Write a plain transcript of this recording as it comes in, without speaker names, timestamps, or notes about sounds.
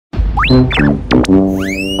Oh,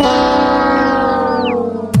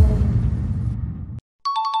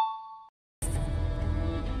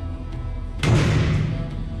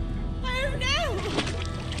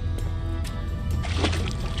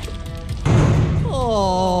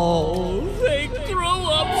 they grow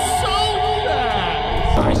up so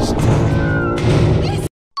fast.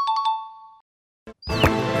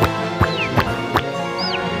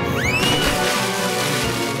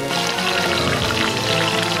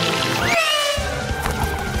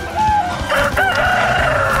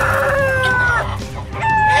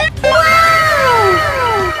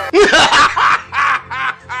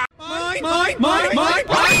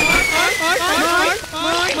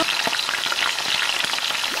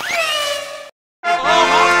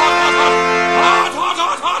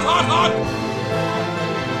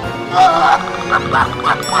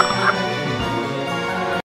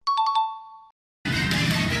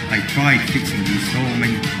 I tried fixing these so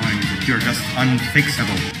many times that you're just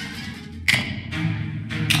unfixable.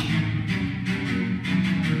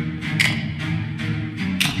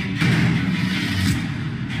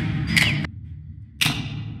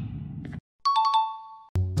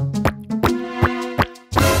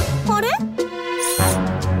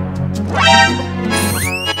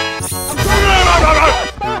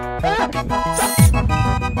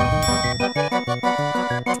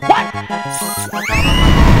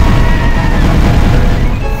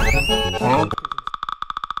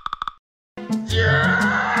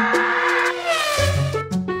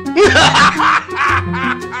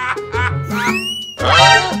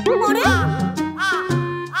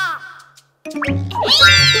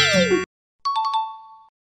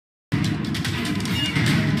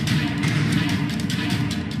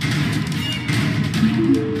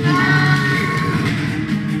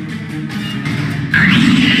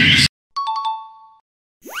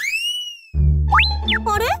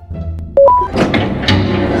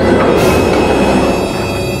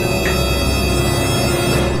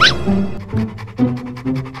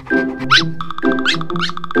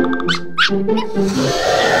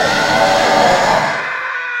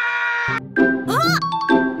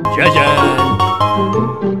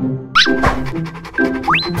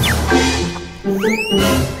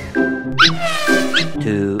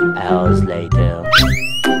 Two hours later.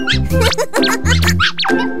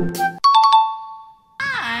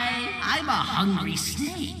 Hi, I'm a hungry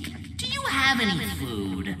snake. Do you have any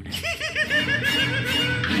food?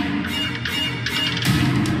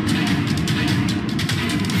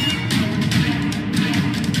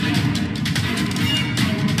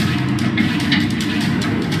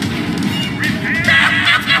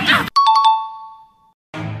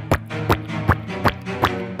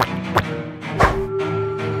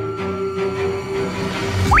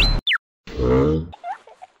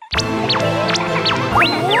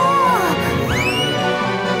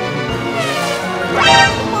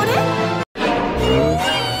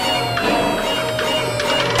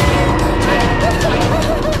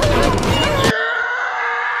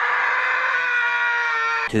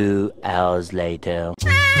 Two hours later.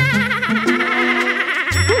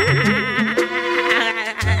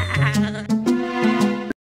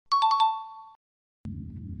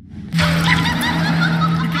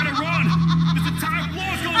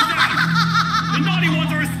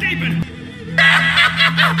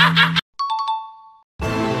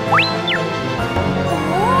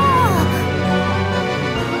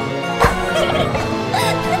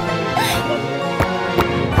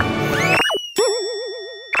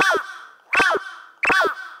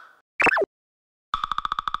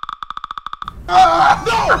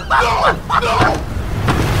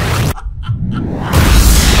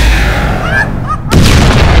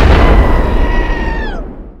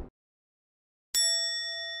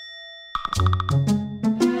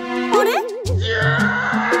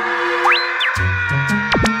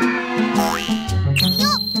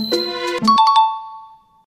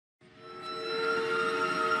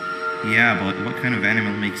 Yeah, but what kind of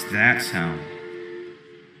animal makes that sound?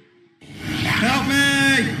 Help me!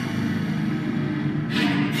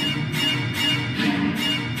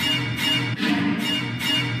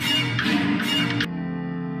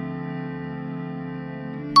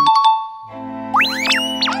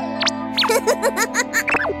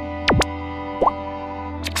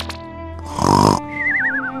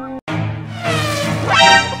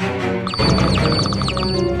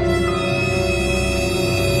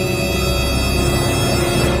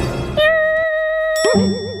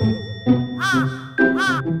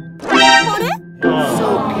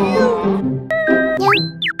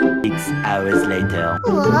 Hours later.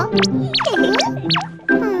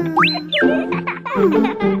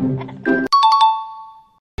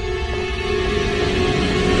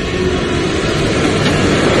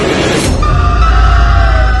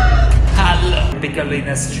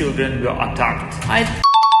 Pets children were attacked.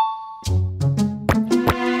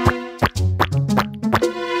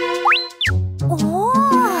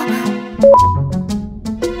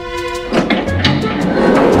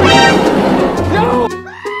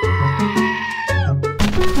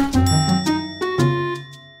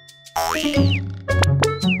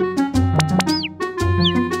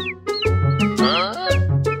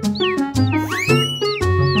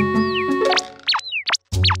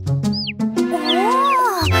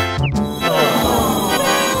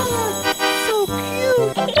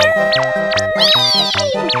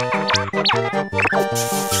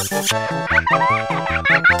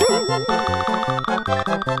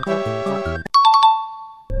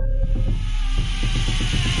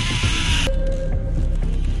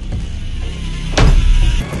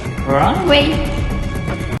 Run away.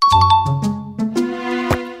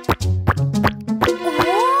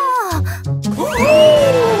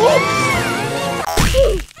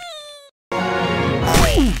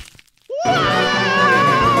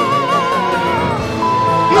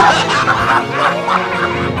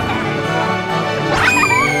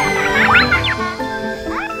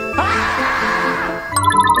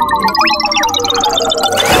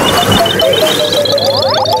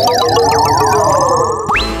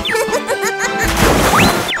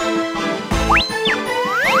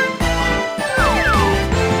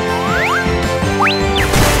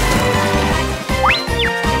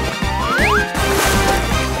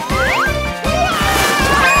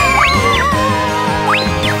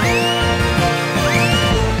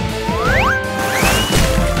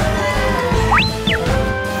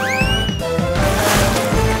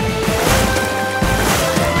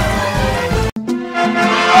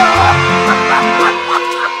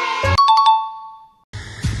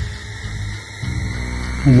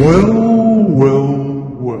 Well.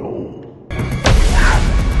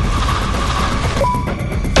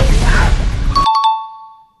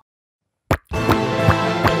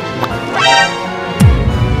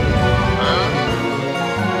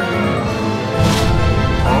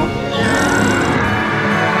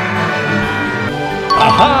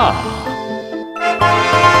 Aha!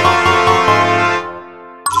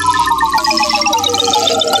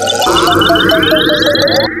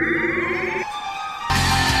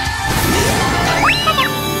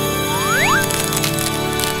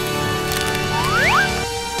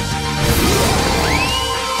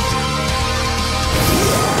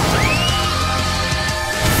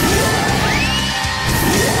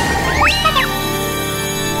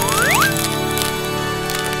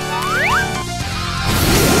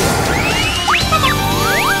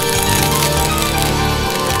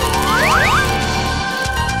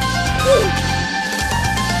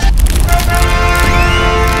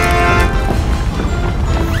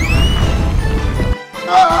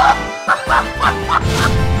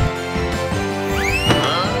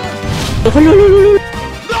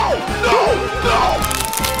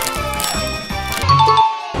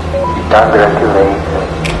 Congratulations.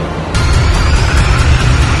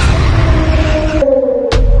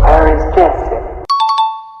 Where is Jesse?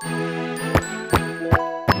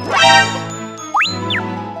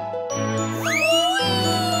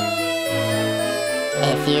 A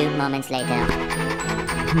few moments later.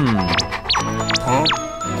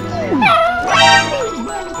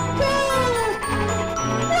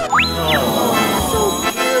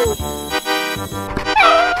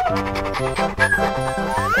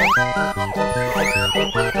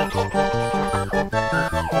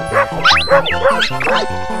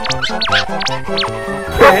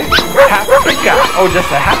 Happy guy. Oh,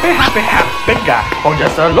 just a happy guy. Oh,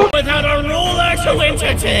 just a look. Without a ruler to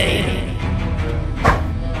entertain.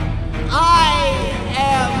 I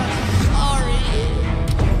am sorry.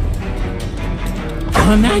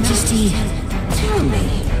 Your Majesty, tell me,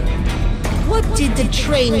 what did the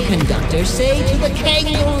train conductor say to the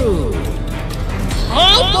kangaroo?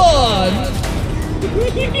 Hold on!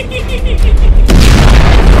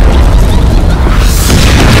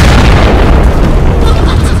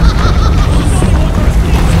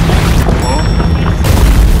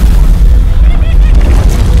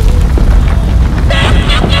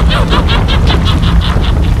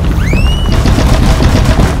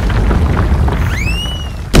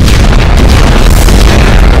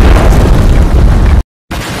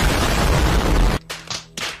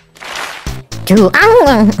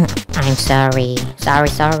 I'm sorry.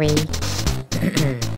 Sorry.